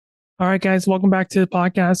All right, guys, welcome back to the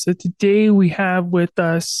podcast. So today we have with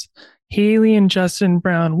us Haley and Justin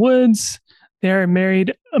Brown Woods. They're a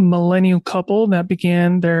married millennial couple that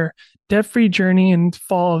began their debt-free journey in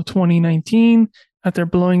fall of 2019 after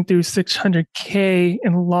blowing through 600K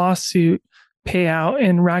in lawsuit payout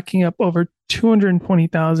and racking up over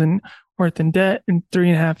 220,000 worth in debt in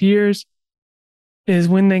 3.5 years. Is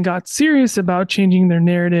when they got serious about changing their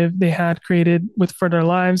narrative they had created with For Their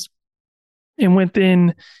Lives. And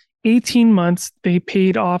within 18 months, they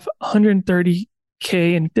paid off 130K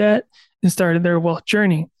in debt and started their wealth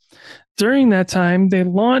journey. During that time, they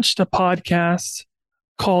launched a podcast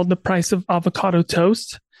called The Price of Avocado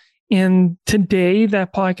Toast. And today,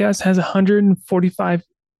 that podcast has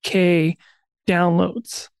 145K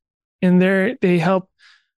downloads. And they help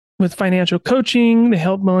with financial coaching. They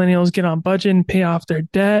help millennials get on budget and pay off their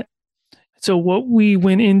debt. So what we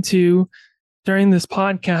went into during this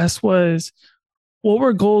podcast was, what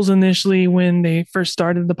were goals initially when they first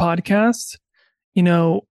started the podcast?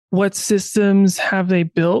 What systems have they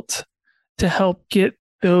built to help get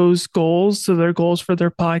those goals? So their goals for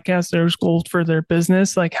their podcast, their goals for their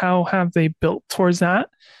business, like how have they built towards that?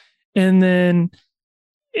 And then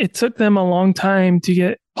it took them a long time to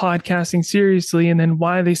get podcasting seriously, and then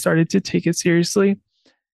why they started to take it seriously.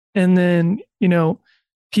 And then,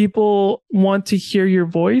 people want to hear your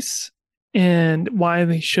voice and why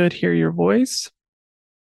they should hear your voice.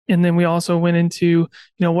 And then we also went into,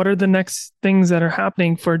 what are the next things that are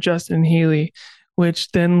happening for Justin and Haley,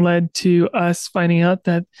 which then led to us finding out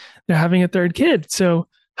that they're having a third kid. So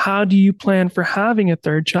how do you plan for having a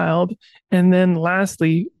third child? And then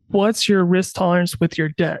lastly, what's your risk tolerance with your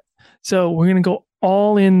debt? So we're going to go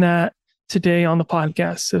all in that today on the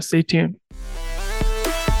podcast. So stay tuned.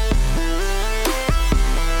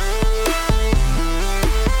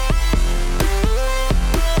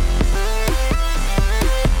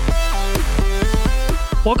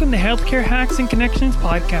 Welcome to Healthcare Hacks and Connections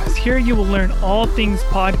podcast. Here you will learn all things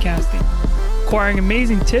podcasting, acquiring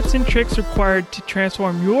amazing tips and tricks required to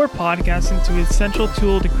transform your podcast into an essential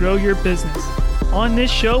tool to grow your business. On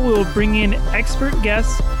this show, we will bring in expert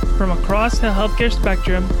guests from across the healthcare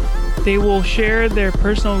spectrum. They will share their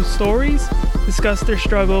personal stories, discuss their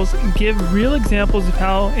struggles, and give real examples of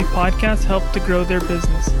how a podcast helped to grow their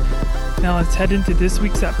business. Now let's head into this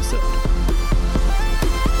week's episode.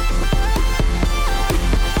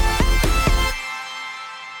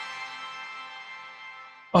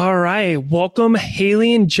 All right. Welcome,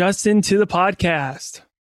 Haley and Justin, to the podcast.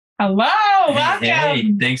 Hello. Welcome.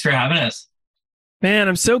 Hey, thanks for having us. Man,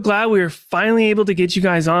 I'm so glad we were finally able to get you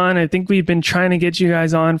guys on. I think we've been trying to get you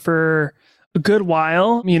guys on for a good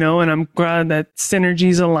while, and I'm glad that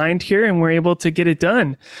synergies aligned here and we're able to get it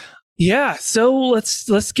done. Yeah. So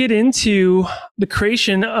let's get into the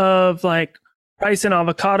creation of Price and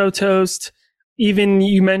Avocado Toast. Even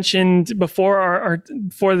you mentioned before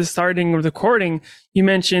before the starting of the recording, you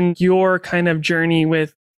mentioned your kind of journey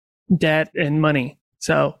with debt and money.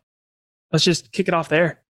 So let's just kick it off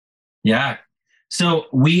there. Yeah. So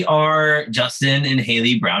we are Justin and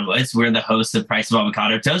Haley Brown Woods. We're the hosts of Price of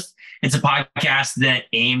Avocado Toast. It's a podcast that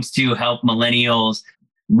aims to help millennials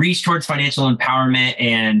reach towards financial empowerment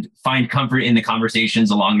and find comfort in the conversations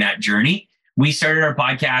along that journey. We started our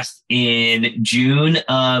podcast in June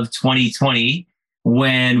of 2020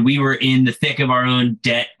 when we were in the thick of our own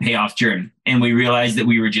debt payoff journey. And we realized that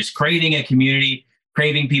we were just craving a community,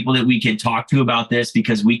 craving people that we could talk to about this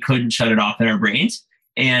because we couldn't shut it off in our brains.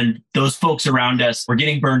 And those folks around us were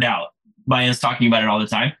getting burned out by us talking about it all the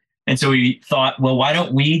time. And so we thought, well, why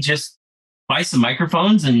don't we just buy some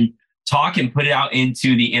microphones and talk and put it out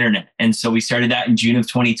into the internet? And so we started that in June of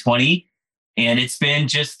 2020. And it's been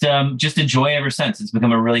just a joy ever since. It's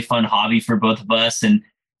become a really fun hobby for both of us. And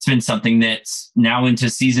it's been something that's now into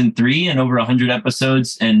season 3 and over 100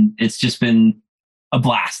 episodes. And it's just been a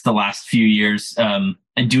blast the last few years and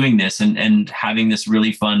doing this and having this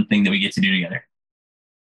really fun thing that we get to do together.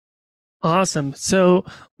 Awesome. So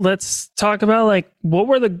let's talk about what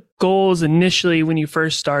were the goals initially when you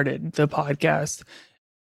first started the podcast?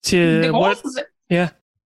 The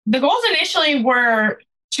goals initially were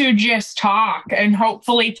to just talk and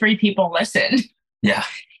hopefully 3 people listened. Yeah.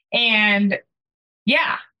 And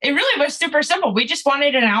yeah, it really was super simple. We just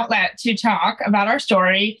wanted an outlet to talk about our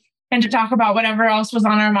story and to talk about whatever else was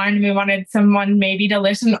on our mind. And we wanted someone maybe to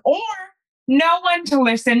listen or no one to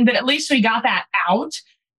listen, but at least we got that out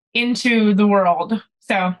into the world.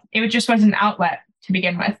 So it just was an outlet to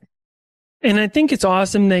begin with. And I think it's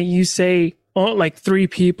awesome that you say 3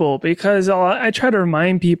 people, because I try to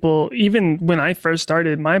remind people, even when I first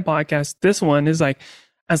started my podcast, this one is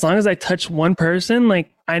as long as I touch one person,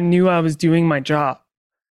 I knew I was doing my job.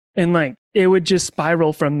 And like, it would just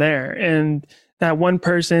spiral from there. And that one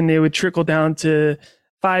person, it would trickle down to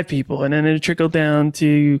 5 people, and then it would trickle down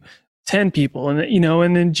to 10 people, and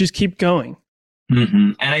and then just keep going.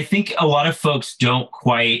 And I think a lot of folks don't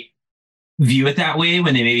quite view it that way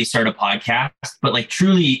when they maybe start a podcast. But like,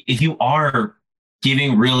 truly, if you are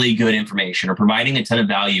giving really good information or providing a ton of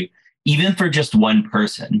value, even for just one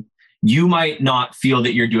person, you might not feel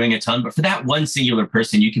that you're doing a ton, but for that one singular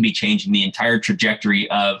person, you can be changing the entire trajectory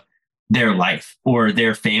of their life or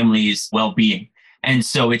their family's well-being. And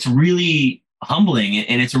so it's really humbling,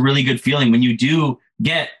 and it's a really good feeling when you do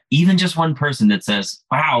get even just one person that says,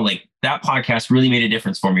 wow, like that podcast really made a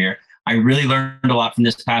difference for me, or I really learned a lot from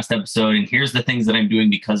this past episode, and here's the things that I'm doing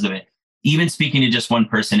because of it. Even speaking to just one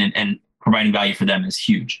person and providing value for them is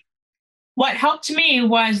huge. What helped me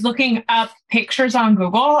was looking up pictures on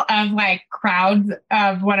Google of like crowds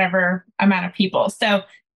of whatever amount of people. So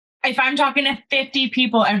if I'm talking to 50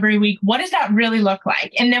 people every week, what does that really look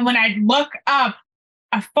like? And then when I look up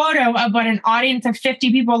a photo of what an audience of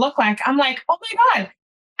 50 people look like, I'm like, oh my God,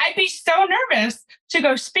 I'd be so nervous to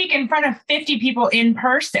go speak in front of 50 people in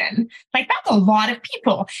person. Like, that's a lot of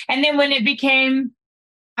people. And then when it became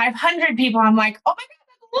 500 people, I'm like, oh my God,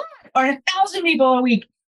 that's a lot. Or 1,000 people a week.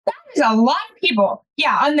 That is a lot of people.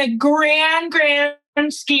 Yeah, on the grand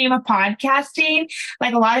scheme of podcasting,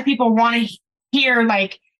 like a lot of people want to hear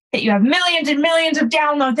like that you have millions and millions of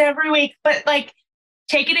downloads every week, but like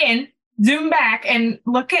take it in, zoom back and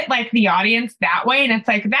look at like the audience that way. And it's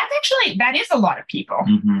like, that is a lot of people.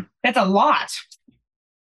 That's a lot.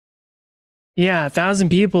 Yeah, 1,000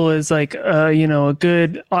 people is like, a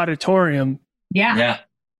good auditorium. Yeah.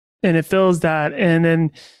 And it fills that. And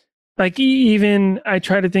then like, even I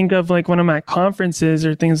try to think of like when I'm at conferences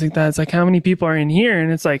or things like that, it's like, how many people are in here?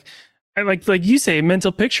 And it's like, like you say,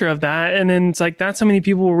 mental picture of that. And then it's like, that's how many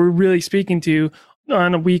people we're really speaking to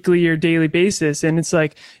on a weekly or daily basis. And it's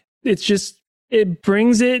like, it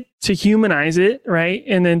brings it to humanize it, right?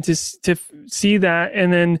 And then to see that.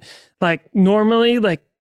 And then like normally, like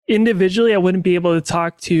individually, I wouldn't be able to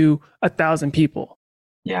talk to 1,000 people.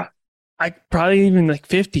 Yeah. I probably even like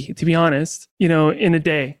 50, to be honest, in a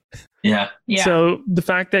day. Yeah. So the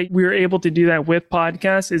fact that we were able to do that with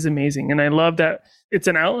podcasts is amazing. And I love that it's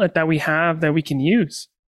an outlet that we have that we can use.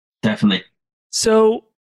 Definitely. So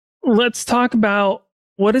let's talk about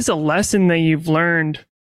what is a lesson that you've learned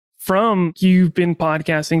from you've been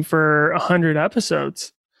podcasting for 100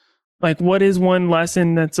 episodes. Like, what is one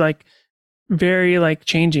lesson that's like very like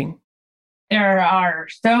changing? There are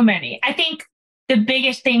so many. I think the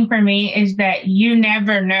biggest thing for me is that you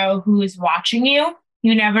never know who's watching you.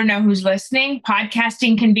 You never know who's listening.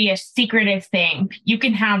 Podcasting can be a secretive thing. You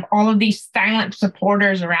can have all of these silent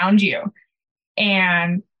supporters around you.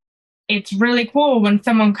 And it's really cool when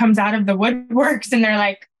someone comes out of the woodworks and they're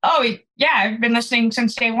like, oh, yeah, I've been listening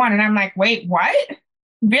since day one. And I'm like, wait, what?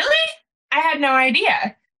 Really? I had no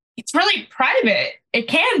idea. It's really private. It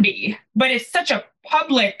can be, but it's such a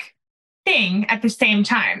public thing at the same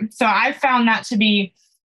time. So I found that to be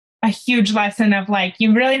a huge lesson of like,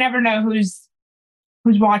 you really never know who's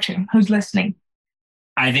watching, who's listening.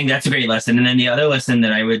 I think that's a great lesson. And then the other lesson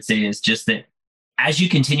that I would say is just that as you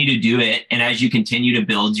continue to do it and as you continue to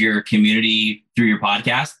build your community through your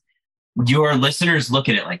podcast, your listeners look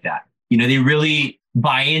at it like that. They really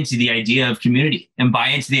buy into the idea of community and buy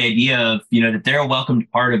into the idea of, that they're a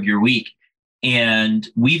welcomed part of your week. And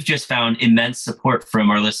we've just found immense support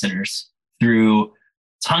from our listeners through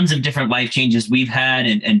tons of different life changes we've had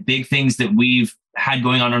and big things that we've had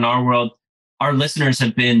going on in our world. Our listeners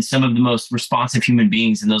have been some of the most responsive human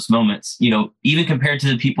beings in those moments, even compared to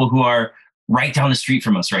the people who are right down the street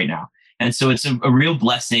from us right now. And so it's a real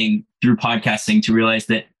blessing through podcasting to realize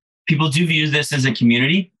that people do view this as a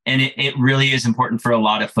community, and it really is important for a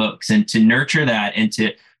lot of folks. And to nurture that and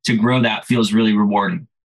to grow that feels really rewarding.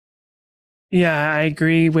 Yeah, I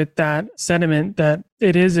agree with that sentiment that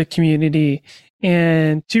it is a community,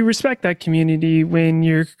 and to respect that community when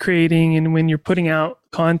you're creating and when you're putting out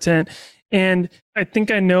content. And I think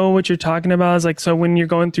I know what you're talking about is like, so when you're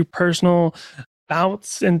going through personal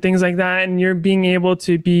bouts and things like that, and you're being able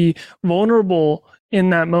to be vulnerable in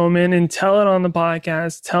that moment and tell it on the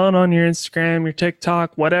podcast, tell it on your Instagram, your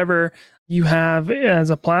TikTok, whatever you have as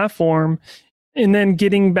a platform, and then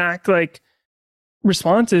getting back like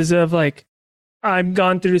responses of like, I've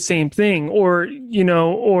gone through the same thing,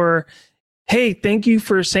 or, hey, thank you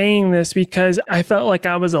for saying this because I felt like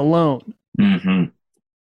I was alone. Mm-hmm.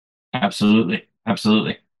 Absolutely.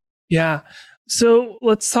 Yeah. So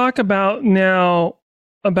let's talk about now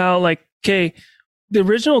about like, okay, the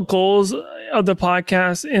original goals of the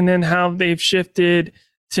podcast and then how they've shifted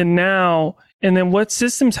to now And then what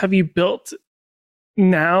systems have you built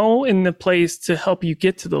now in the place to help you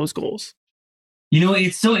get to those goals?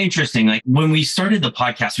 It's so interesting. Like when we started the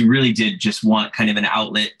podcast, we really did just want kind of an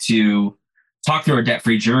outlet to talk through our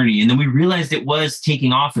debt-free journey. And then we realized it was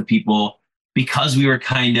taking off with people because we were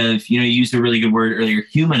kind of, you used a really good word earlier,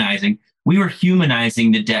 humanizing. We were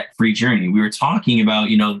humanizing the debt-free journey. We were talking about,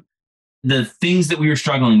 the things that we were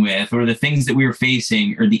struggling with or the things that we were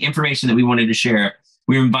facing or the information that we wanted to share.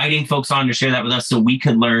 We were inviting folks on to share that with us so we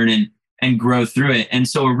could learn and grow through it. And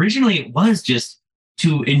so originally it was just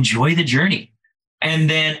to enjoy the journey.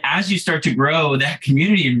 And then as you start to grow that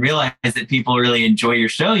community and realize that people really enjoy your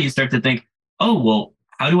show, you start to think, oh, well,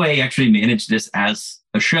 how do I actually manage this as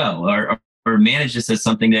a show or manage this as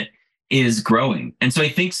something that is growing? And so I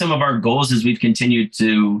think some of our goals as we've continued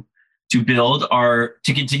to build are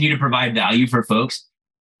to continue to provide value for folks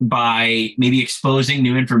by maybe exposing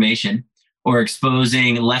new information or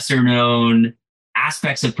exposing lesser known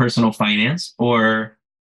aspects of personal finance or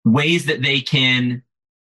ways that they can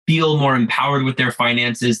feel more empowered with their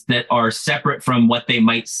finances that are separate from what they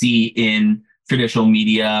might see in traditional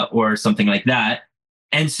media or something like that.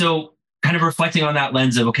 And so kind of reflecting on that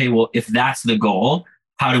lens of, okay, well, if that's the goal,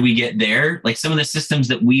 how do we get there? Like some of the systems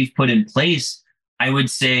that we've put in place, I would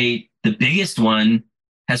say the biggest one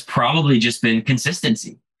has probably just been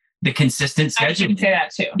consistency, the consistent scheduling. I should say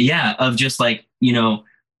that too. Yeah. Of just like,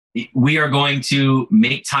 we are going to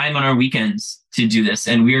make time on our weekends to do this.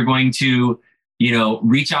 And we are going to,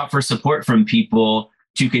 reach out for support from people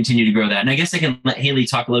to continue to grow that. And I guess I can let Haley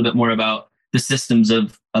talk a little bit more about the systems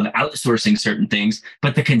of outsourcing certain things,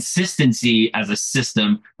 but the consistency as a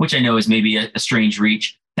system, which I know is maybe a strange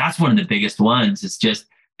reach, that's one of the biggest ones. It's just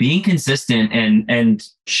being consistent and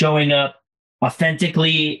showing up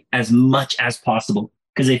authentically as much as possible,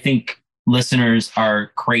 because I think listeners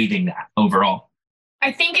are craving that overall.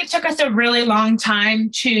 I think it took us a really long time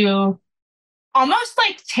to almost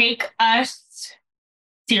like take us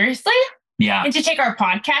seriously. Yeah. And to take our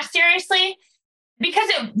podcast seriously, because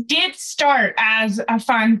it did start as a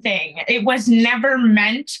fun thing. It was never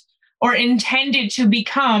meant or intended to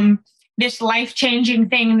become this life-changing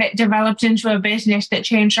thing that developed into a business that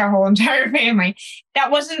changed our whole entire family.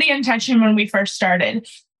 That wasn't the intention when we first started.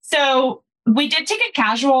 So we did take a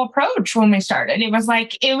casual approach when we started. It was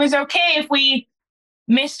like, it was okay if we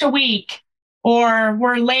missed a week or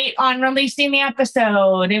were late on releasing the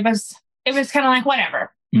episode. It was kind of like,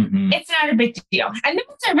 whatever. Mm-hmm. It's not a big deal. And then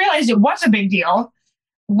once I realized it was a big deal,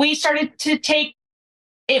 we started to take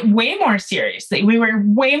it way more seriously. We were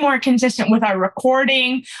way more consistent with our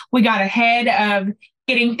recording. We got ahead of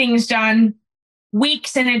getting things done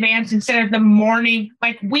weeks in advance instead of the morning.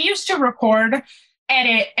 Like we used to record,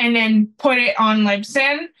 edit, and then put it on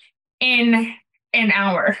Libsyn in an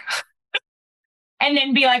hour. And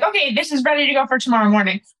then be like, okay, this is ready to go for tomorrow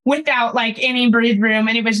morning without like any breathe room.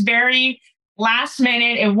 And it was very last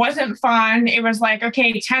minute. It wasn't fun. It was like,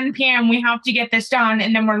 okay, 10 p.m. we have to get this done.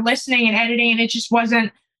 And then we're listening and editing, and it just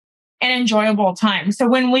wasn't an enjoyable time. So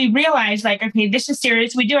when we realized like, okay, this is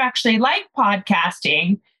serious, we do actually like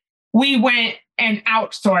podcasting, we went and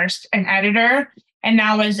outsourced an editor. And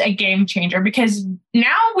that was a game changer, because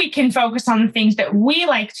now we can focus on the things that we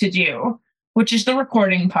like to do, which is the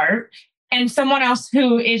recording part. And someone else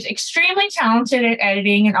who is extremely talented at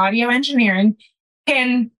editing and audio engineering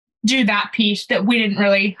can do that piece that we didn't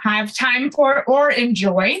really have time for or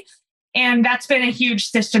enjoy. And that's been a huge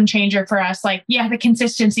system changer for us. Like, yeah, the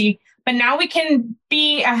consistency, but now we can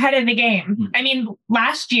be ahead of the game. Mm-hmm. I mean,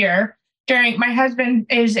 last year my husband,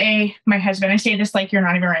 I say this like you're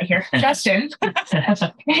not even right here, Justin,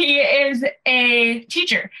 he is a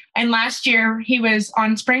teacher. And last year he was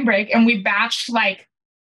on spring break and we batched like,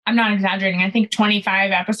 I'm not exaggerating, I think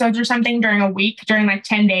 25 episodes or something during a week, during like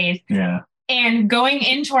 10 days. Yeah. And going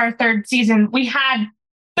into our third season, we had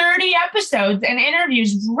 30 episodes and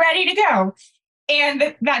interviews ready to go.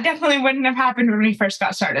 And that definitely wouldn't have happened when we first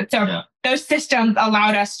got started. So Those systems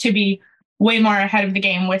allowed us to be way more ahead of the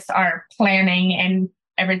game with our planning and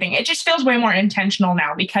everything. It just feels way more intentional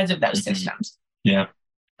now because of those systems. Yeah.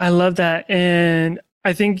 I love that. And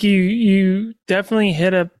I think you definitely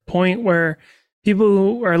hit a point where people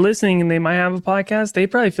who are listening and they might have a podcast, they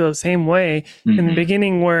probably feel the same way in the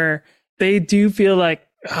beginning, where they do feel like,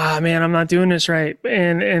 man, I'm not doing this right.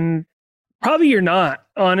 And probably you're not,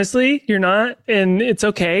 honestly, you're not. And it's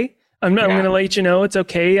okay. I'm going to let you know it's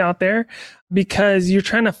okay out there, because you're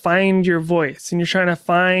trying to find your voice and you're trying to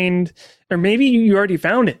find, or maybe you already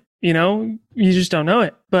found it, you just don't know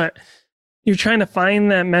it, but you're trying to find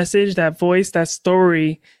that message, that voice, that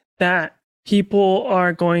story that people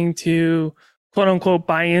are going to quote unquote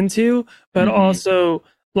buy into, but also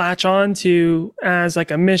latch on to as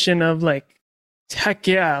like a mission of like, heck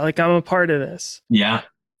yeah, like I'm a part of this. Yeah,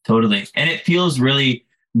 totally. And it feels really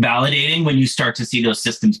validating when you start to see those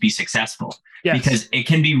systems be successful. Yes. Because it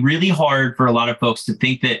can be really hard for a lot of folks to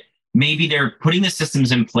think that maybe they're putting the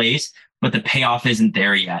systems in place, but the payoff isn't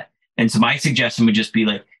there yet. And so my suggestion would just be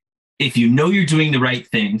like, if you know you're doing the right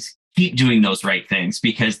things, keep doing those right things,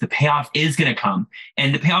 because the payoff is going to come.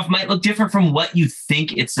 And the payoff might look different from what you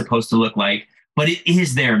think it's supposed to look like, but it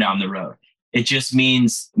is there down the road. It just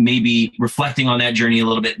means maybe reflecting on that journey a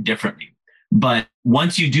little bit differently. But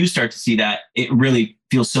once you do start to see that, it really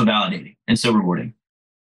feels so validating and so rewarding.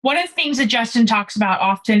 One of the things that Justin talks about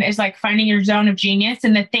often is like finding your zone of genius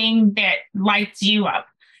and the thing that lights you up.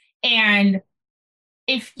 And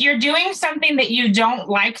if you're doing something that you don't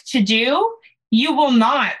like to do, you will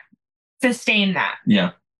not sustain that.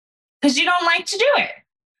 Yeah. Because you don't like to do it.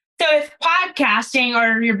 So if podcasting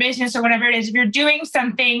or your business or whatever it is, if you're doing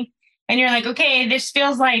something and you're like, okay, this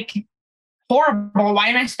feels like horrible. Why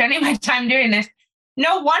am I spending my time doing this?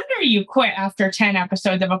 No wonder you quit after 10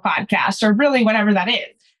 episodes of a podcast or really whatever that is.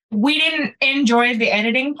 We didn't enjoy the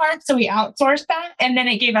editing part, so we outsourced that. And then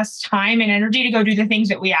it gave us time and energy to go do the things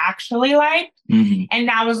that we actually liked. Mm-hmm. And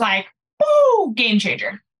that was like, woo, game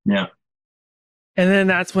changer. Yeah. And then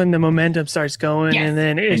that's when the momentum starts going. Yes. And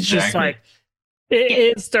then it's just Exactly.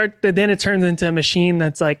 like, then it turns into a machine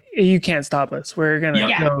that's like, you can't stop us. We're going to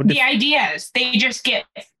Yep. go. The ideas, they just get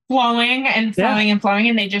flowing and flowing and flowing,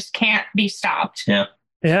 and they just can't be stopped. Yeah.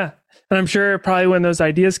 Yeah. And I'm sure probably when those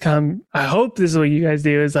ideas come, I hope this is what you guys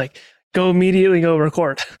do is like, immediately go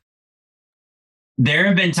record. There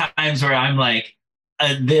have been times where I'm like,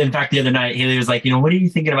 in fact, the other night, Haley was like, what are you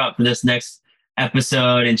thinking about for this next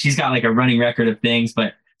episode? And she's got like a running record of things,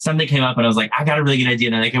 but something came up and I was like, I got a really good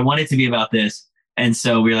idea. And I want it to be about this. And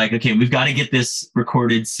so we were like, okay, we've got to get this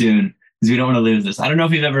recorded soon because we don't want to lose this. I don't know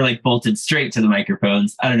if you've ever like bolted straight to the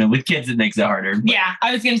microphones. I don't know. With kids, it makes it harder. But. Yeah,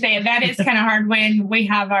 I was going to say that is kind of hard when we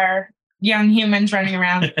have our young humans running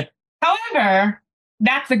around. However,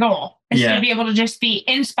 that's the goal, is to be able to just be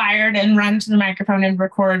inspired and run to the microphone and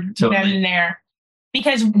record them there.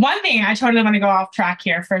 Because one thing, I totally want to go off track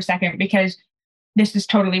here for a second because this is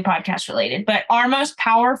totally podcast related, but our most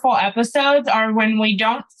powerful episodes are when we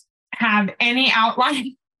don't have any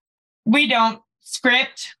outline. We don't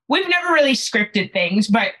script. We've never really scripted things,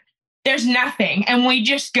 but there's nothing. And we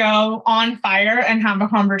just go on fire and have a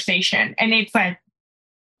conversation. And it's like,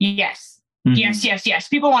 yes, yes.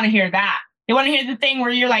 People want to hear that. They want to hear the thing where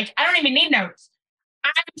you're like, I don't even need notes.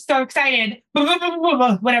 I'm so excited,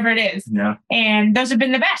 whatever it is. Yeah. And those have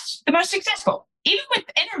been the best, the most successful. Even with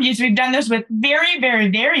interviews, we've done those with very, very,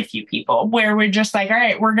 very few people where we're just like, all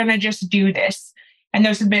right, we're going to just do this. And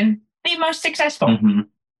those have been the most successful. Mm-hmm.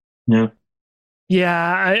 Yeah.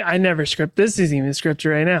 Yeah, I never script. This isn't even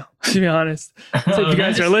scripted right now, to be honest. So if you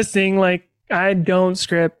guys are listening, like I don't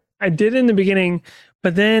script. I did in the beginning,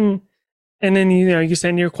 but then you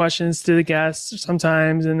send your questions to the guests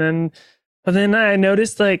sometimes, but then I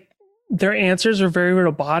noticed like their answers were very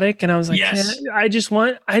robotic, and I was like, yes. I just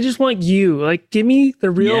want you. Like, give me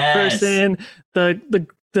the real person, the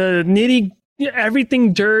nitty,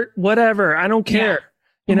 everything, dirt, whatever. I don't care.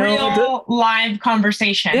 Real live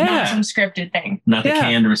conversation, not some scripted thing. Not the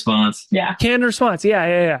canned response. Yeah. Canned response.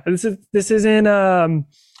 Yeah. This isn't a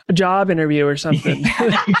job interview or something.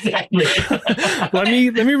 Exactly. let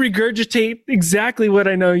me regurgitate exactly what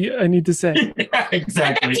I know I need to say.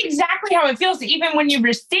 Exactly. That's exactly how it feels. Even when you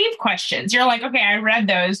receive questions, you're like, okay, I read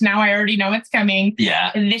those. Now I already know what's coming.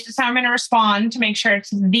 Yeah. And this is how I'm going to respond to make sure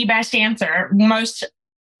it's the best answer, most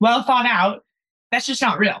well thought out. That's just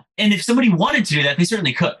not real. And if somebody wanted to do that, they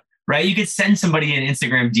certainly could, right? You could send somebody an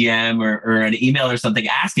Instagram DM or an email or something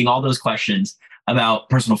asking all those questions about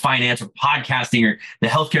personal finance or podcasting or the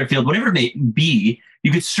healthcare field, whatever it may be.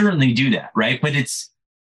 You could certainly do that, right? But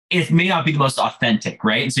it may not be the most authentic,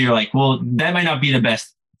 right? And so you're like, well, that might not be the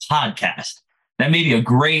best podcast. That may be a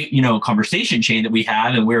great, conversation chain that we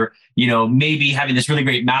have. And we're, maybe having this really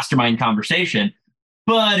great mastermind conversation,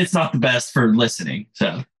 but it's not the best for listening.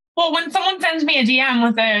 So. Well, when someone sends me a DM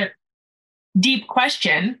with a deep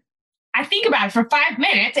question, I think about it for 5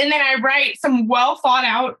 minutes and then I write some well thought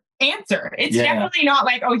out answer. It's definitely not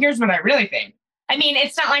like, oh, here's what I really think. I mean,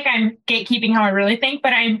 it's not like I'm gatekeeping how I really think,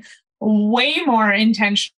 but I'm way more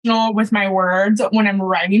intentional with my words when I'm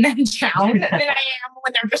writing them down than I am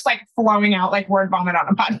when they're just like flowing out like word vomit on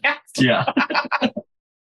a podcast. Yeah.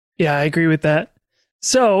 Yeah, I agree with that.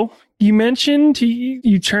 So you mentioned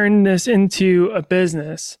you turned this into a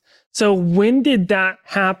business. So when did that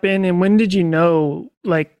happen? And when did you know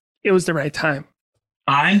like it was the right time?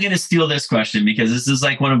 I'm going to steal this question because this is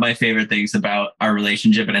like one of my favorite things about our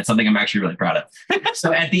relationship. And it's something I'm actually really proud of.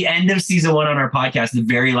 So at the end of season 1 on our podcast, the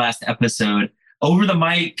very last episode, over the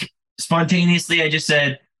mic, spontaneously, I just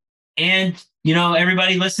said, and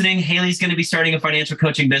everybody listening, Haley's going to be starting a financial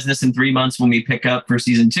coaching business in 3 months when we pick up for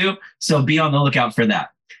season 2. So be on the lookout for that.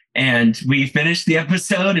 And we finished the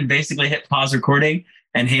episode and basically hit pause recording.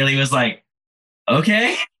 And Haley was like,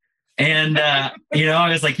 okay. And, I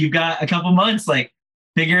was like, you've got a couple months, like,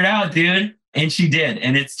 figure it out, dude. And she did.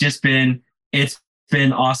 And it's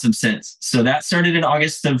been awesome since. So that started in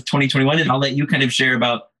August of 2021. And I'll let you kind of share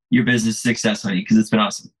about your business success, honey, because it's been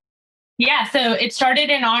awesome. Yeah. So it started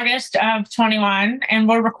in August of 21 and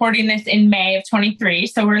we're recording this in May of 23.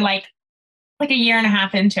 So we're like a year and a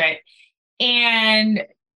half into it. And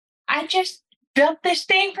I just built this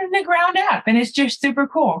thing from the ground up and it's just super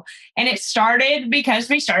cool. And it started because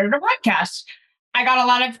we started a podcast. I got a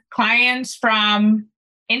lot of clients from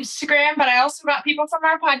Instagram, but I also got people from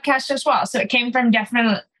our podcast as well. So it came from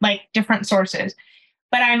different sources.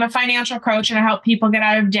 But I'm a financial coach and I help people get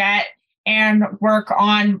out of debt and work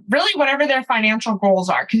on really whatever their financial goals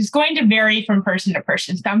are, because it's going to vary from person to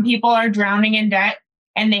person. Some people are drowning in debt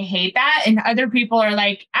and they hate that. And other people are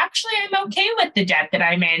like, actually, I'm okay with the debt that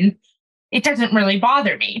I'm in. It doesn't really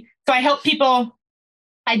bother me. So I help people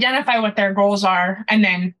identify what their goals are and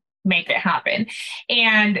then make it happen.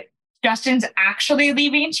 And Justin's actually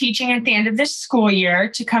leaving teaching at the end of this school year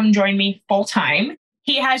to come join me full time.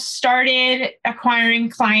 He has started acquiring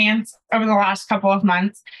clients over the last couple of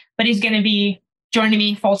months, but he's going to be joining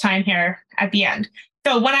me full time here at the end.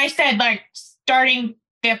 So when I said starting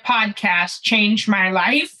the podcast changed my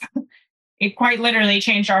life, it quite literally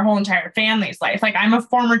changed our whole entire family's life. I'm a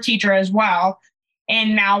former teacher as well.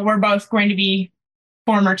 And now we're both going to be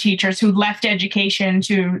former teachers who left education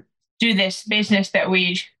to do this business that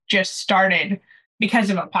we just started because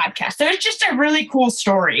of a podcast. So it's just a really cool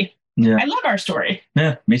story. Yeah. I love our story.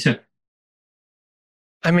 Yeah, me too.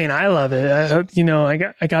 I mean, I love it.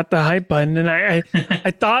 I got the hype button, and I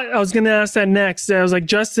thought I was going to ask that next. I was like,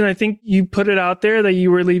 Justin, I think you put it out there that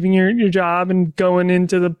you were leaving your job and going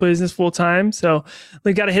into the business full time. So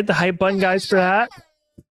we got to hit the hype button, guys, for that.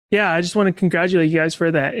 Yeah, I just want to congratulate you guys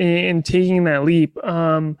for that and taking that leap.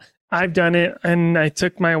 I've done it, and I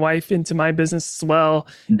took my wife into my business as well.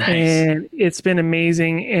 Nice. And it's been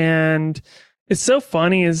amazing. And it's so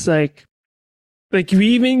funny is like you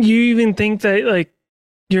even think that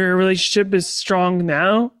your relationship is strong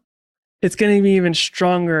now. It's going to be even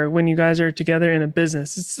stronger when you guys are together in a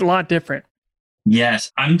business. It's a lot different.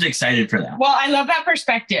 Yes, I'm excited for that. Well, I love that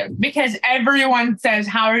perspective because everyone says,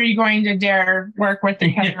 how are you going to dare work with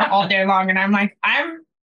each other all day long? And I'm like, I'm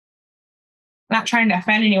not trying to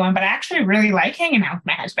offend anyone, but I actually really like hanging out with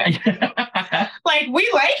my husband. We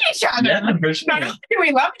like each other. Yeah, for sure. Not only do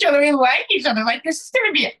we love each other, we like each other. This is going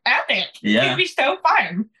to be epic. Yeah. It's going to be so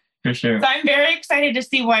fun. For sure. So I'm very excited to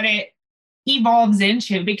see what it evolves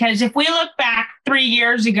into, because if we look back 3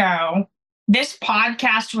 years ago, this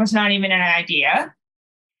podcast was not even an idea.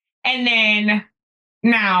 And then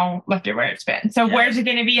now look at where it's been. So where's it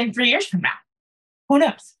going to be in 3 years from now? Who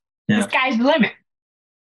knows? Yeah. The sky's the limit.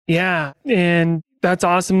 Yeah. And that's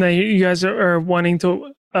awesome that you guys are wanting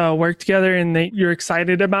to work together and that you're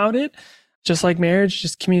excited about it. Just like marriage,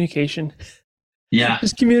 just communication. Yeah.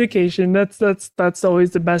 Just communication. That's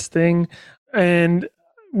always the best thing. And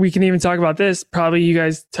we can even talk about this. Probably you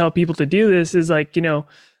guys tell people to do this is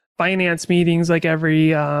finance meetings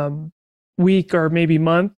every week or maybe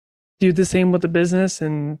month. Do the same with the business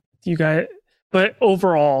and you guys, but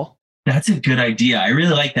overall. That's a good idea. I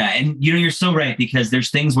really like that. And you're so right, because there's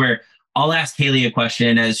things where I'll ask Haley a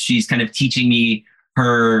question as she's kind of teaching me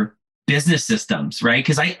her business systems, right?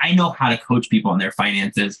 Because I know how to coach people on their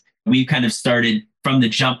finances. We've kind of started from the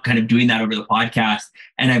jump, kind of doing that over the podcast.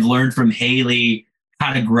 And I've learned from Haley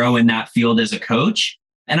how to grow in that field as a coach.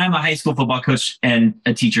 And I'm a high school football coach and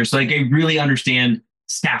a teacher. So I really understand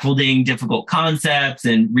scaffolding difficult concepts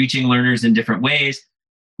and reaching learners in different ways.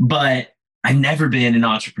 But I've never been an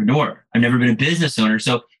entrepreneur. I've never been a business owner.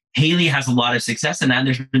 So Haley has a lot of success in that. And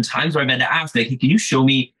there's been times where I've had to ask, hey, can you show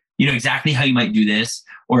me, exactly how you might do this?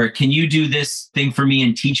 Or can you do this thing for me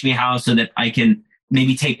and teach me how so that I can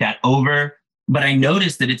maybe take that over? But I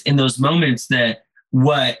noticed that it's in those moments that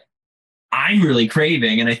what I'm really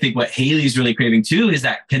craving, and I think what Haley's really craving too, is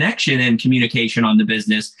that connection and communication on the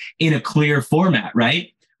business in a clear format,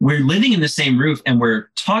 right? We're living in the same roof and we're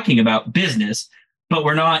talking about business, but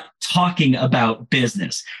we're not talking about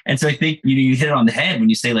business. And so I think you hit it on the head when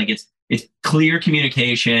you say it's clear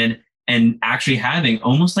communication and actually having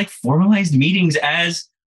almost formalized meetings as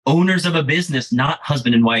owners of a business, not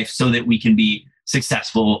husband and wife, so that we can be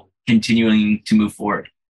successful continuing to move forward.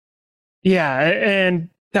 Yeah. And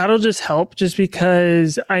that'll just help, just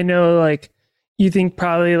because I know, like, you think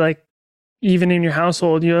probably, like, even in your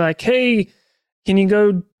household, you're like, hey, can you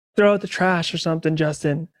go throw out the trash or something,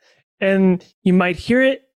 Justin? And you might hear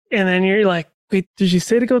it. And then you're like, wait, did she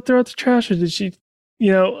say to go throw out the trash, or did she,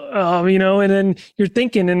 and then you're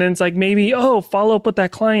thinking, and then it's like, maybe, follow up with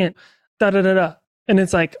that client, da da da da. And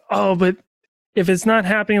it's like, but if it's not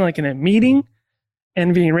happening like in a meeting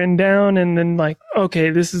and being written down, and then like, okay,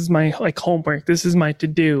 this is my like homework, this is my to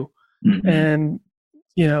do. Mm-hmm. And,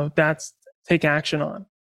 that's take action on.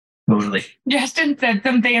 Totally. Justin said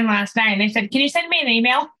something last night, and they said, can you send me an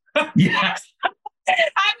email? Yes. I'm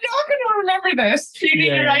not going to remember this. You need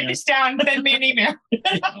to write this down, send me an email.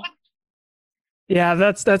 Yeah,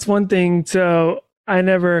 that's one thing. So I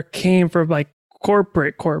never came from like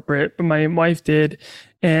corporate, but my wife did.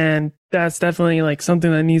 And that's definitely like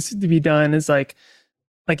something that needs to be done, is like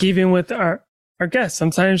even with our guests,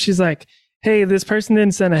 sometimes she's like, hey, this person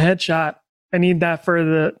didn't send a headshot. I need that for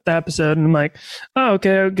the episode. And I'm like, oh,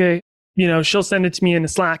 okay. She'll send it to me in a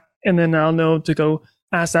Slack, and then I'll know to go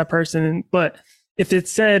ask that person. But if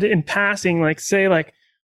it's said in passing, like say like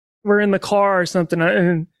we're in the car or something,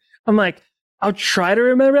 and I'm like, I'll try to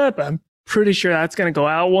remember that, but I'm pretty sure that's going to go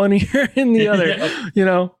out one ear and the other,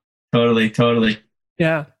 Totally.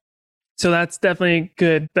 Yeah. So that's definitely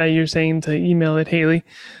good that you're saying to email it, Haley.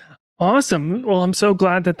 Awesome. Well, I'm so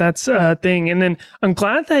glad that that's a thing. And then I'm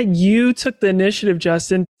glad that you took the initiative,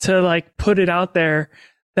 Justin, to like put it out there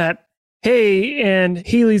that, hey, and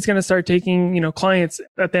Haley's going to start taking, clients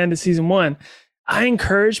at the end of season 1. I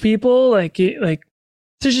encourage people like to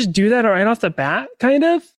just do that right off the bat, kind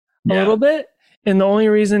of a little bit. And the only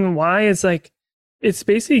reason why is like, it's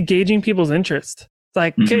basically gauging people's interest. It's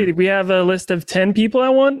like, okay, do we have a list of 10 people that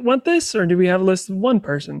want this, or do we have a list of 1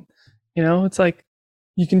 person? It's like,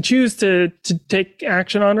 you can choose to take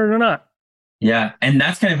action on it or not. Yeah. And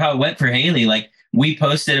that's kind of how it went for Haley. Like, we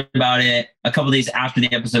posted about it a couple of days after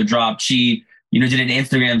the episode dropped. She, did an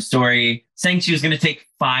Instagram story saying she was going to take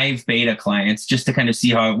 5 beta clients just to kind of see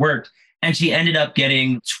how it worked. And she ended up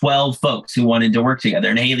getting 12 folks who wanted to work together.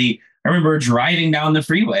 And Haley, I remember driving down the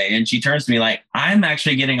freeway, and she turns to me like, I'm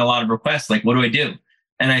actually getting a lot of requests. Like, what do I do?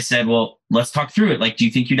 And I said, well, let's talk through it. Like, do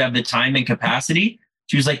you think you'd have the time and capacity?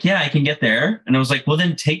 She was like, yeah, I can get there. And I was like, well,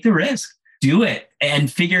 then take the risk, do it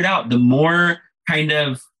and figure it out. The more kind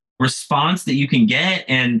of response that you can get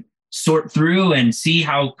and sort through and see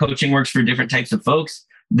how coaching works for different types of folks,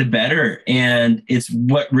 the better. And it's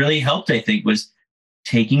what really helped, I think, was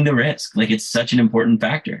taking the risk. Like, it's such an important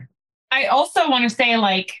factor. I also want to say,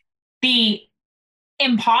 like, the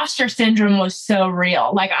imposter syndrome was so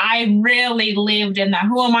real. Like, I really lived in that.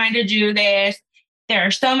 Who am I to do this? There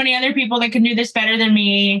are so many other people that can do this better than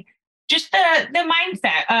me. Just the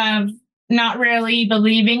mindset of not really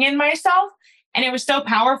believing in myself. And it was so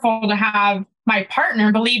powerful to have my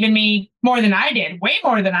partner believe in me more than I did, way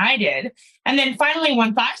more than I did. And then finally,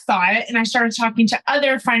 once I saw it and I started talking to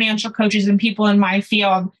other financial coaches and people in my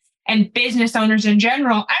field and business owners in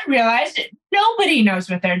general, I realized nobody knows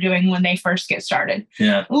what they're doing when they first get started.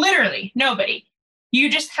 Yeah. Literally nobody. You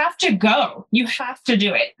just have to go. You have to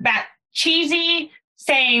do it. That cheesy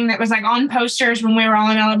saying that was like on posters when we were all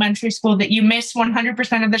in elementary school, that you miss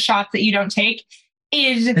 100% of the shots that you don't take,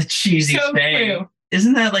 is the cheesy so saying. true.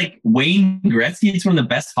 Isn't that like Wayne Gretzky? He's one of the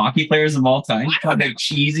best hockey players of all time. Called a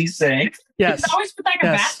cheesy saying. Yes. It's always with like a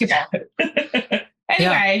basketball hoop.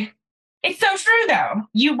 Anyway, It's so true though.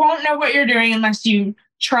 You won't know what you're doing unless you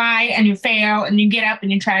try and you fail and you get up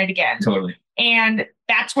and you try it again. Totally. And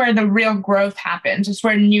that's where the real growth happens. It's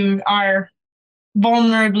when you are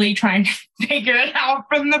vulnerably trying to figure it out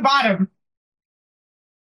from the bottom.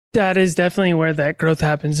 That is definitely where that growth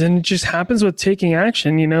happens. And it just happens with taking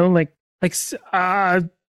action,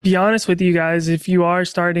 be honest with you guys. If you are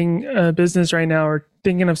starting a business right now or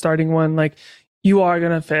thinking of starting one, like, you are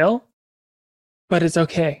going to fail, but it's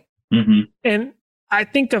okay. Mm-hmm. And I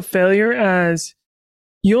think of failure as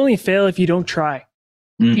you only fail if you don't try.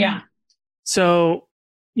 Mm-hmm. Yeah. So,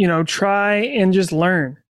 try and just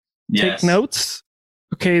learn. Yes. Take notes.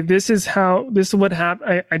 Okay, this is what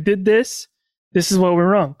happened. I did this. This is what went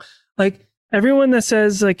wrong. Like, everyone that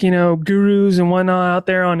says, like, gurus and whatnot out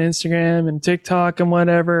there on Instagram and TikTok and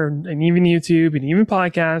whatever, and even YouTube and even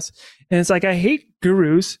podcasts. And it's like, I hate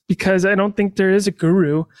gurus because I don't think there is a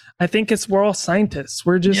guru. I think we're all scientists.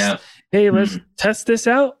 We're just, hey, let's test this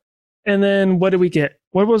out. And then what do we get?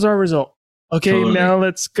 What was our result? Okay, Totally. Now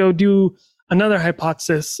let's go do another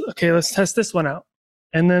hypothesis. Okay, let's test this one out.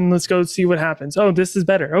 And then let's go see what happens. Oh, this is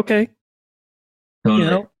better. Okay.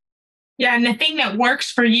 Totally. Yeah. And the thing that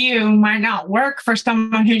works for you might not work for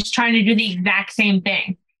someone who's trying to do the exact same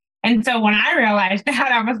thing. And so when I realized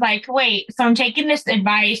that, I was like, wait, so I'm taking this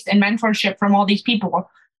advice and mentorship from all these people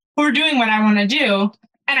who are doing what I want to do,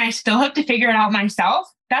 and I still have to figure it out myself.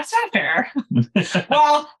 That's not fair.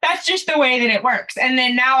 Well, that's just the way that it works. And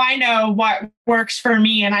then now I know what works for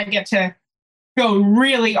me, and I get to go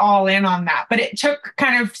really all in on that. But it took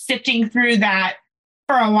kind of sifting through that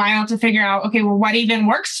for a while to figure out, okay, well, what even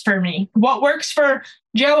works for me? What works for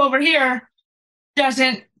Joe over here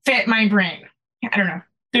doesn't fit my brain. I don't know.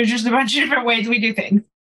 There's just a bunch of different ways we do things.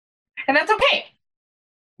 And that's okay.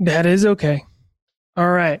 That is okay. All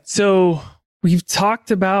right. So we've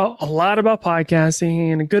talked about a lot about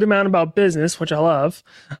podcasting and a good amount about business, which I love.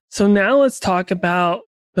 So now let's talk about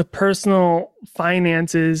the personal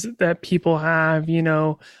finances that people have.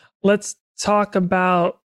 Let's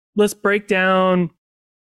break down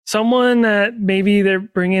someone that maybe they're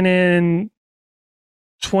bringing in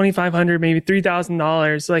 $2,500, maybe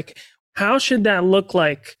 $3,000. Like, how should that look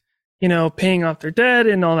like, paying off their debt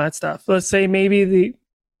and all that stuff? Let's say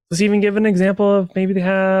let's even give an example of maybe they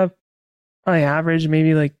have probably average,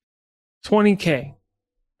 maybe like 20K,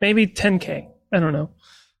 maybe 10K. I don't know.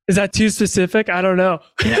 Is that too specific? I don't know.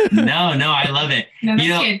 Yeah, no, I love it. No,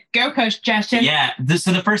 that's good. Go, Coach Justin. Yeah.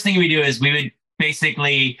 So the first thing we do is we would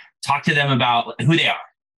basically talk to them about who they are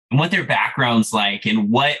and what their background's like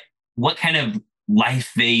and what kind of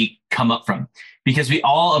life they come up from. Because we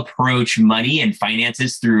all approach money and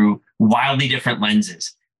finances through wildly different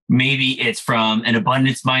lenses. Maybe it's from an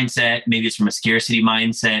abundance mindset. Maybe it's from a scarcity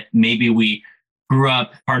mindset. Maybe we grew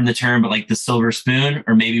up, pardon the term, but like the silver spoon,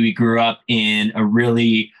 or maybe we grew up in a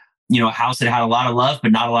really, a house that had a lot of love,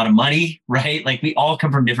 but not a lot of money, right? Like we all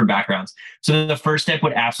come from different backgrounds. So the first step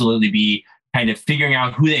would absolutely be kind of figuring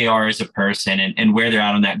out who they are as a person and where they're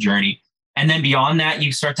at on that journey. And then beyond that,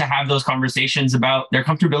 you start to have those conversations about their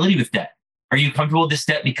comfortability with debt. Are you comfortable with this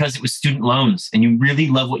debt because it was student loans and you really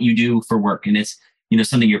love what you do for work and it's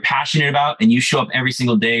something you're passionate about and you show up every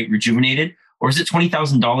single day rejuvenated? Or is it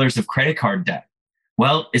 $20,000 of credit card debt?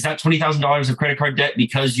 Well, is that $20,000 of credit card debt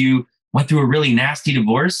because you went through a really nasty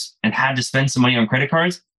divorce and had to spend some money on credit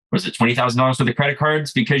cards? Or is it $20,000 for the credit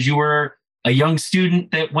cards because you were a young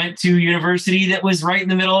student that went to university that was right in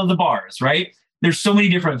the middle of the bars, right? There's so many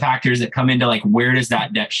different factors that come into like, where does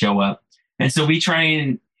that debt show up? And so we try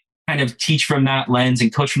and kind of teach from that lens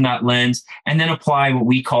and coach from that lens, and then apply what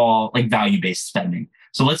we call like value-based spending.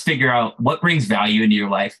 So let's figure out what brings value into your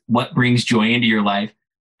life, what brings joy into your life,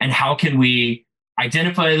 and how can we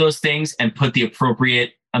identify those things and put the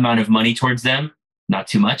appropriate amount of money towards them. Not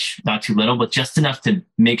too much, not too little, but just enough to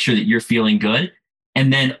make sure that you're feeling good.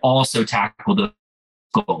 And then also tackle the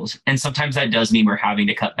goals. And sometimes that does mean we're having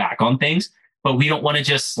to cut back on things, but we don't want to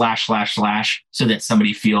just slash so that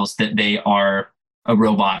somebody feels that they are a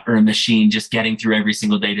robot or a machine just getting through every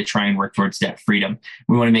single day to try and work towards debt freedom.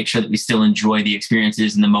 We want to make sure that we still enjoy the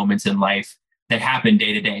experiences and the moments in life that happen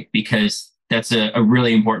day to day, because that's a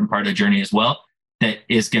really important part of the journey as well that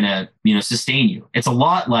is going to, sustain you. It's a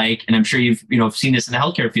lot like, and I'm sure you've, seen this in the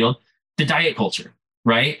healthcare field, the diet culture,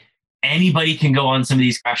 right? Anybody can go on some of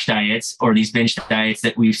these crash diets or these binge diets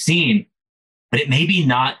that we've seen, but it may be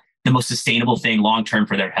not the most sustainable thing long-term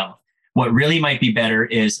for their health. What really might be better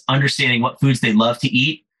is understanding what foods they love to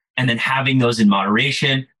eat and then having those in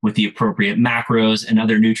moderation with the appropriate macros and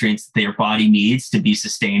other nutrients that their body needs to be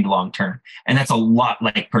sustained long-term. And that's a lot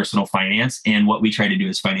like personal finance and what we try to do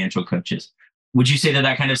as financial coaches. Would you say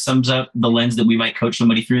that kind of sums up the lens that we might coach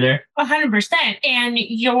somebody through there? 100%. And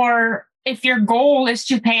if your goal is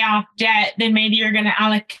to pay off debt, then maybe you're going to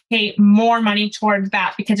allocate more money towards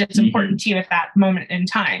that because it's important to you at that moment in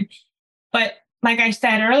time. But like I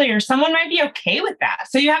said earlier, someone might be okay with that.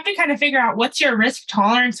 So you have to kind of figure out what's your risk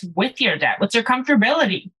tolerance with your debt? What's your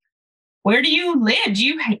comfortability? Where do you live? Do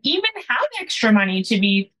you even have extra money to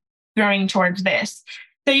be throwing towards this?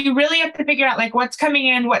 So you really have to figure out like what's coming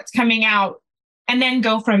in, what's coming out, and then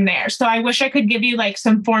go from there. So I wish I could give you like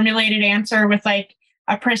some formulated answer with like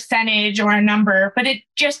a percentage or a number, but it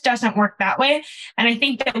just doesn't work that way. And I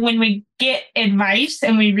think that when we get advice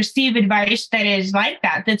and we receive advice that is like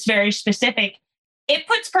that, that's very specific, it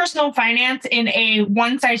puts personal finance in a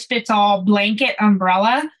one-size-fits-all blanket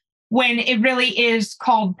umbrella when it really is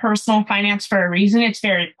called personal finance for a reason. It's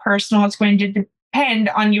very personal. It's going to depend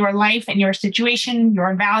on your life and your situation,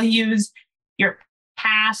 your values, your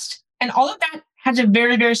past, and all of that has a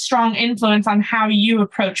very, very strong influence on how you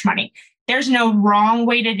approach money. There's no wrong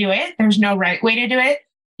way to do it. There's no right way to do it.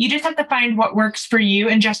 You just have to find what works for you.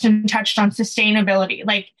 And Justin touched on sustainability.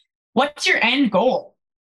 Like, what's your end goal?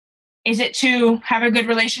 Is it to have a good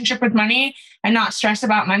relationship with money and not stress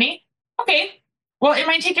about money? Okay, well, it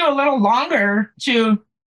might take you a little longer to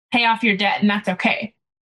pay off your debt, and that's okay.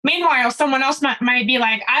 Meanwhile, someone else might be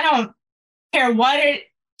like, I don't care what it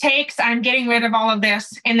takes. I'm getting rid of all of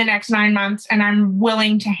this in the next 9 months, and I'm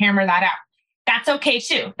willing to hammer that out. That's okay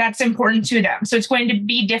too. That's important to them. So it's going to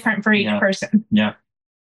be different for each person. Yeah.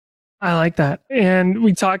 I like that. And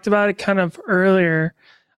we talked about it kind of earlier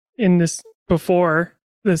in this, before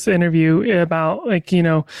this interview, about like, you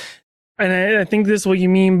know, and I think this is what you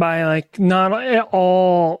mean by like, not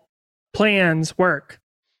all plans work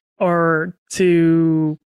or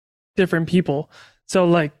to different people. So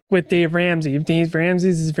like with Dave Ramsey, if Dave Ramsey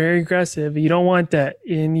is very aggressive, you don't want that,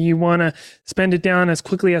 and you want to spend it down as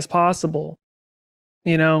quickly as possible,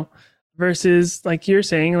 you know, versus like you're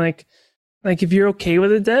saying, like if you're okay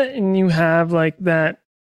with a debt and you have like that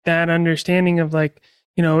understanding of like,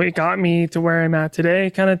 you know, it got me to where I'm at today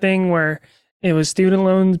kind of thing, where it was student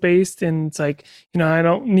loans based, and it's like, you know, I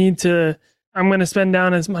don't need to, I'm going to spend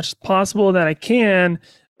down as much as possible that I can,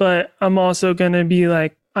 but I'm also going to be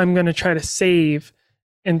like, I'm going to try to save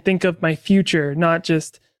and think of my future, not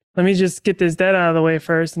just, let me just get this debt out of the way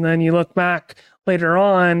first. And then you look back later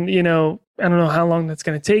on, you know, I don't know how long that's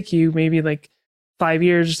going to take you, maybe like 5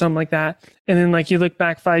 years or something like that. And then like you look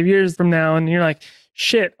back 5 years from now and you're like,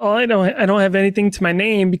 shit, I don't have anything to my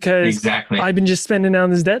name because I've been just spending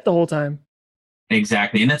down this debt the whole time.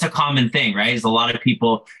 Exactly. And that's a common thing, right? Is a lot of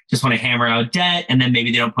people just want to hammer out debt, and then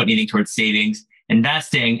maybe they don't put anything towards savings,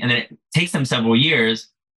 investing, and then it takes them several years,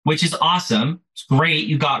 which is awesome. It's great.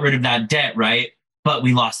 You got rid of that debt, right? But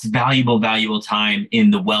we lost valuable time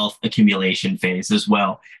in the wealth accumulation phase as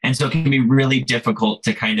well. And so it can be really difficult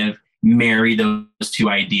to kind of marry those two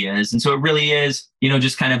ideas. And so it really is, you know,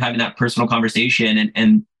 just kind of having that personal conversation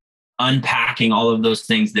and unpacking all of those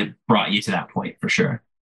things that brought you to that point, for sure.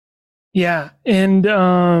 Yeah. And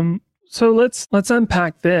so let's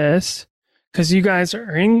unpack this, because you guys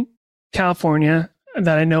are in California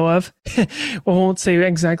that I know of. I won't say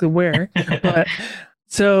exactly where, but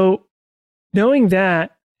so knowing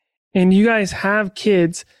that, and you guys have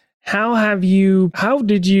kids, how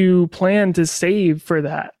did you plan to save for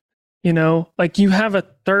that? You know, like you have a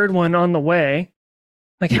third one on the way.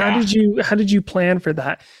 Like, how did you plan for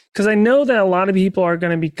that? Because I know that a lot of people are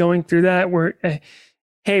going to be going through that where,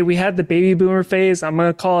 hey, we had the baby boomer phase. I'm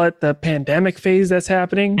going to call it the pandemic phase that's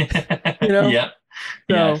happening. You know? Yep.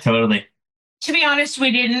 Yeah, totally. To be honest,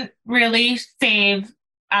 we didn't really save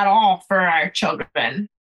at all for our children,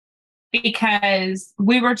 because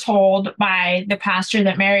we were told by the pastor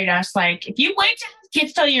that married us, like, if you wait to have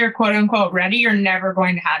kids till you're quote unquote ready, you're never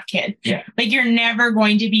going to have kids. Yeah. Like, you're never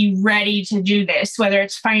going to be ready to do this, whether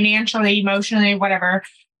it's financially, emotionally, whatever,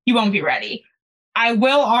 you won't be ready. I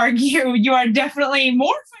will argue you are definitely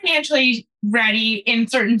more financially ready in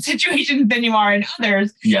certain situations than you are in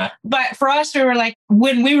others. Yeah. But for us, we were like,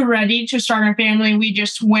 when we were ready to start our family, we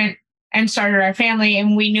just went and started our family,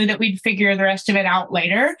 and we knew that we'd figure the rest of it out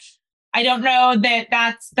later. I don't know that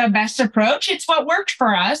that's the best approach. It's what worked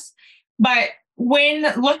for us. But when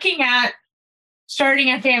looking at starting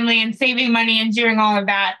a family and saving money and doing all of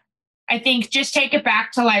that, I think just take it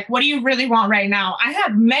back to like, what do you really want right now? I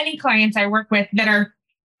have many clients I work with that are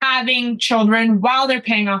having children while they're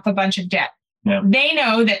paying off a bunch of debt. Yeah. They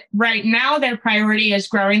know that right now their priority is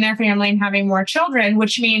growing their family and having more children,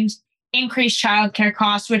 which means increased childcare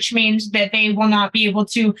costs, which means that they will not be able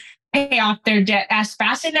to pay off their debt as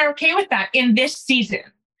fast. And they're okay with that in this season.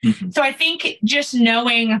 Mm-hmm. So I think just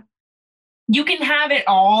knowing you can have it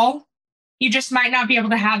all, you just might not be able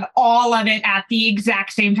to have all of it at the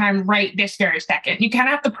exact same time right this very second. You kind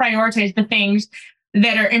of have to prioritize the things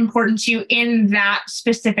that are important to you in that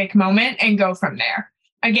specific moment and go from there.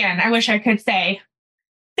 Again, I wish I could say,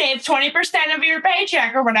 save 20% of your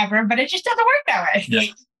paycheck or whatever, but it just doesn't work that way.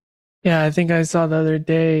 Yeah. Yeah, I think I saw the other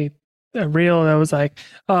day a reel that was like,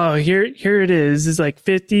 oh, here it is. It's like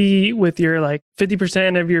 50 with your like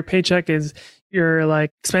 50% of your paycheck is your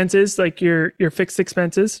like expenses, like your fixed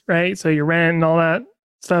expenses, right? So your rent and all that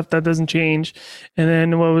stuff that doesn't change. And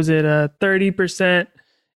then what was it? 30%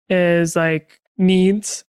 is like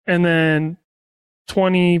needs, and then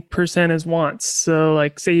 20% is wants. So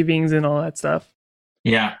like savings and all that stuff.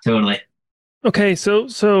 Yeah, totally. Okay,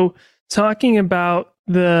 so talking about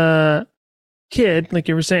the kid, like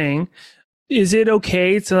you were saying, is it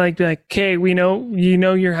okay to like be like, okay, we know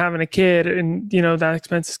you're having a kid and you know that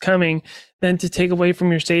expense is coming, then to take away from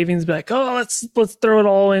your savings, be like, oh, let's throw it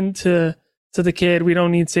all into the kid. We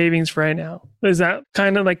don't need savings for right now. Is that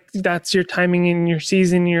kind of like that's your timing in your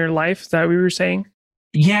season in your life? Is that what we were saying?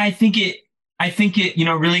 Yeah, I think it, you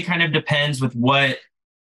know, really kind of depends with what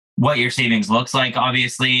your savings looks like.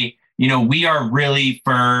 Obviously, you know, we are really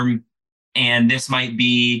firm and this might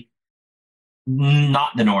be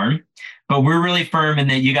not the norm, but we're really firm in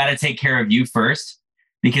that you got to take care of you first,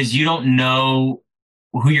 because you don't know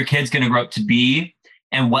who your kid's going to grow up to be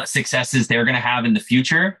and what successes they're going to have in the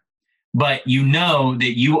future. But you know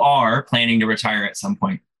that you are planning to retire at some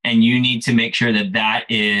point, and you need to make sure that that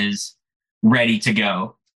is ready to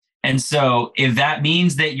go. And so if that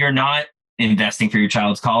means that you're not investing for your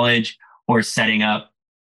child's college or setting up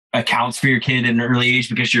accounts for your kid at an early age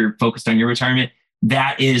because you're focused on your retirement,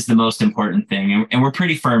 that is the most important thing. And we're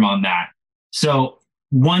pretty firm on that. So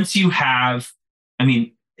once you have, I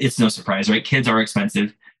mean, it's no surprise, right? Kids are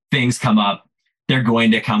expensive. Things come up. They're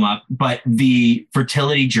going to come up. But the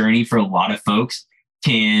fertility journey for a lot of folks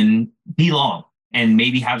can be long and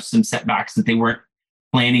maybe have some setbacks that they weren't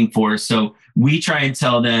planning for. So we try and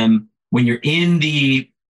tell them, when you're in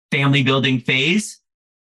the family building phase,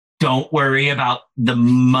 don't worry about the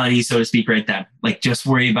money, so to speak, right then. Like, just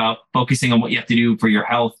worry about focusing on what you have to do for your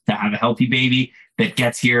health to have a healthy baby that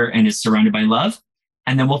gets here and is surrounded by love.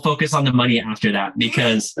 And then we'll focus on the money after that,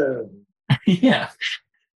 because yeah,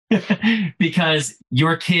 because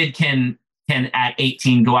your kid can at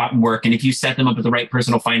 18 go out and work. And if you set them up with the right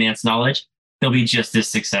personal finance knowledge, they'll be just as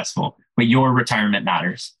successful. But your retirement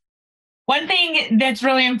matters. One thing that's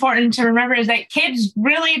really important to remember is that kids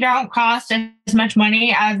really don't cost as much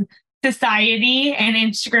money as society and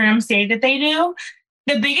Instagram say that they do.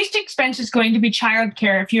 The biggest expense is going to be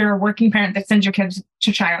childcare if you're a working parent that sends your kids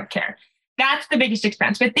to childcare. That's the biggest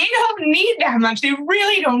expense. But they don't need that much. They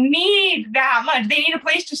really don't need that much. They need a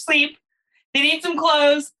place to sleep. They need some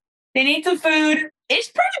clothes. They need some food. It's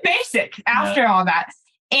pretty basic after all that.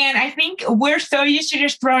 And I think we're so used to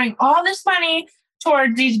just throwing all this money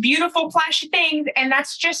towards these beautiful, flashy things, and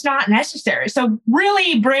that's just not necessary. So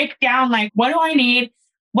really break down, like, what do I need?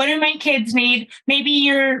 What do my kids need? Maybe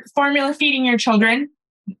you're formula feeding your children.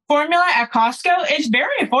 Formula at Costco is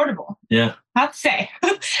very affordable. Yeah. I have to say.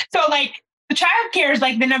 So, like, the childcare is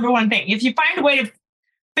like the number one thing. If you find a way to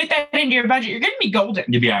fit that into your budget, you're going to be golden.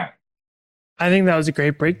 You'll be all right. I think that was a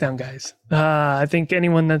great breakdown, guys. I think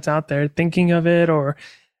anyone that's out there thinking of it or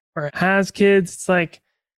has kids, it's like,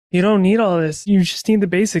 you don't need all this. You just need the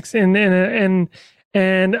basics. And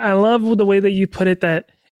I love the way that you put it, that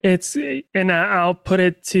it's, and I'll put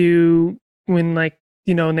it to when, like,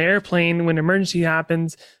 you know, in the airplane, when emergency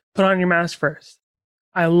happens, put on your mask first.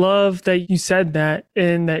 I love that you said that,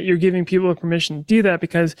 and that you're giving people permission to do that,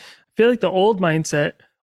 because I feel like the old mindset,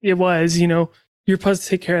 it was, you know, you're supposed to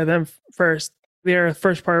take care of them first. They're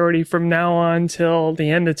first priority from now on till the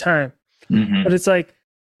end of time. Mm-hmm. But it's like,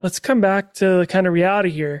 let's come back to the kind of reality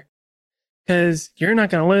here, because you're not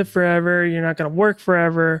going to live forever. You're not going to work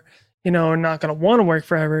forever, you know, not going to want to work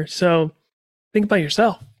forever. So think about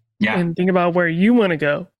yourself and think about where you want to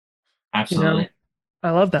go. Absolutely. You know?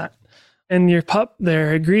 I love that. And your pup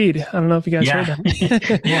there agreed. I don't know if you guys heard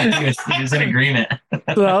that. Yeah, he was in agreement.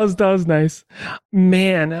 So that was nice,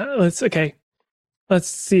 man. Let's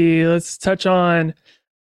see. Let's touch on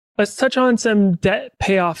some debt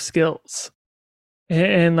payoff skills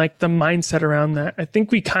and like the mindset around that. I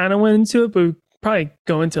think we kind of went into it, but we probably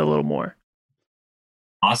go into it a little more.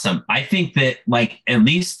 Awesome. I think that, like, at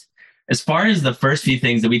least as far as the first few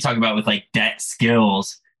things that we talk about with like debt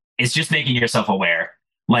skills, it's just making yourself aware.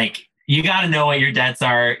 Like, you got to know what your debts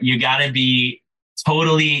are. You got to be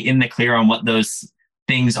totally in the clear on what those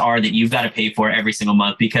things are that you've got to pay for every single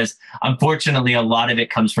month, because unfortunately, a lot of it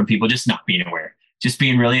comes from people just not being aware, just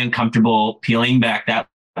being really uncomfortable, peeling back that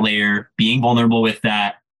layer, being vulnerable with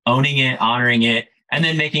that, owning it, honoring it, and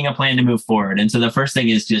then making a plan to move forward. And so the first thing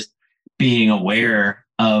is just being aware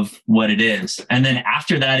of what it is. And then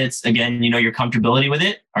after that, it's, again, you know, your comfortability with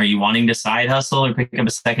it. Are you wanting to side hustle or pick up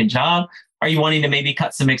a second job? Are you wanting to maybe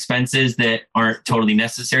cut some expenses that aren't totally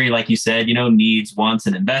necessary? Like you said, you know, needs, wants,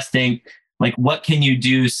 and investing. Like, what can you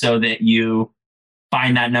do so that you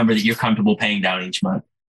find that number that you're comfortable paying down each month?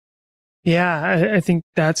 Yeah, I think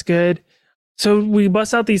that's good. So we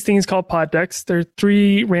bust out these things called pod decks. They're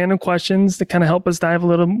 3 random questions that kind of help us dive a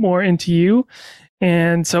little more into you.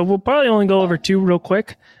 And so we'll probably only go over 2 real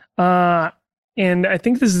quick. And I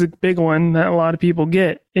think this is a big one that a lot of people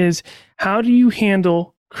get, is how do you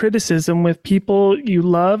handle criticism with people you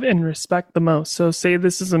love and respect the most? So say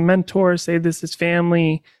this is a mentor, say this is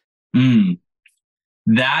family.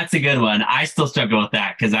 That's a good one. I still struggle with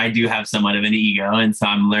that because I do have somewhat of an ego. And so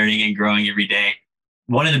I'm learning and growing every day.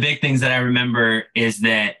 One of the big things that I remember is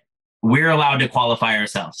that we're allowed to qualify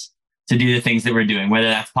ourselves to do the things that we're doing, whether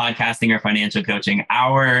that's podcasting or financial coaching.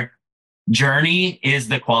 Our journey is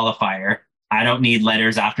the qualifier. I don't need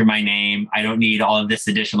letters after my name. I don't need all of this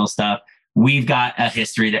additional stuff. we've got a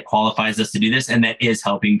history that qualifies us to do this and that is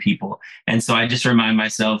helping people. And so I just remind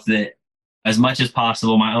myself that as much as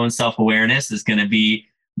possible, my own self-awareness is going to be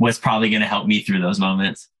what's probably going to help me through those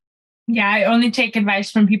moments. Yeah, I only take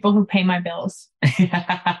advice from people who pay my bills,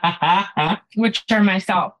 which are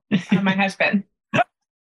myself and my husband. Not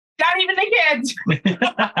even the kids.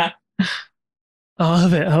 I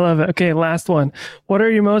love it. I love it. Okay, last one. What are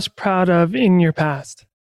you most proud of in your past?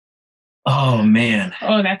 Oh, man.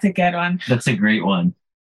 Oh, that's a good one. That's a great one.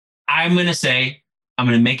 I'm going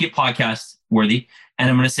to make it podcast worthy. And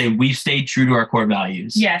I'm going to say we've stayed true to our core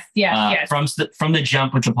values. Yes. From the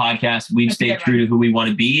jump with the podcast, we've stayed true to who we want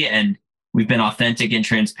to be. And we've been authentic and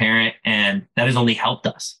transparent. And that has only helped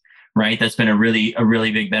us, right? That's been a really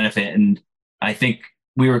big benefit. And I think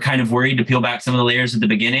we were kind of worried to peel back some of the layers at the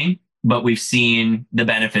beginning, but we've seen the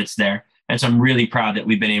benefits there. And so I'm really proud that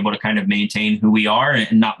we've been able to kind of maintain who we are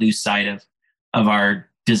and not lose sight of our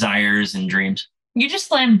desires and dreams. You just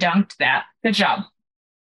slam dunked that. Good job.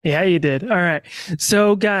 Yeah, you did. All right.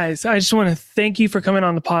 So guys, I just want to thank you for coming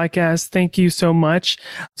on the podcast. Thank you so much.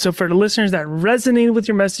 So for the listeners that resonated with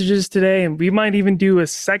your messages today, and we might even do a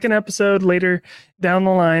second episode later down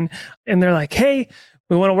the line, and they're like, hey,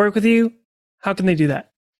 we want to work with you. How can they do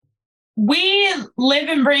that? We live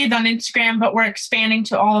and breathe on Instagram, but we're expanding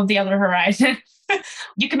to all of the other horizons.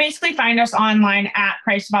 You can basically find us online at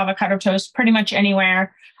Price of Avocado Toast, pretty much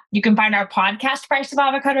anywhere. You can find our podcast, Price of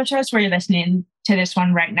Avocado Toast, where you're listening to this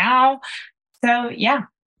one right now. So yeah,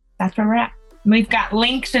 that's where we're at. We've got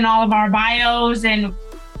links in all of our bios and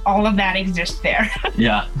all of that exists there.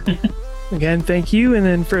 Yeah. Again, thank you. And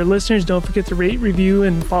then for listeners, don't forget to rate, review,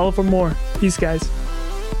 and follow for more. Peace, guys.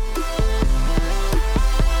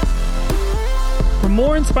 For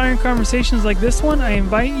more inspiring conversations like this one, I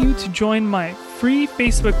invite you to join my free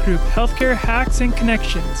Facebook group, Healthcare Hacks and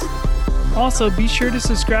Connections. Also, be sure to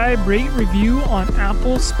subscribe, rate, review on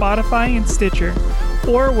Apple, Spotify, and Stitcher,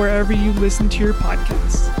 or wherever you listen to your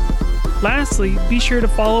podcasts. Lastly, be sure to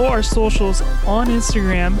follow our socials on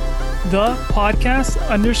Instagram,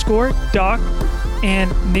 @thepodcast_doc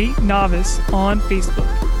and Nate Novice on Facebook.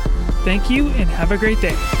 Thank you and have a great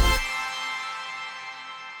day.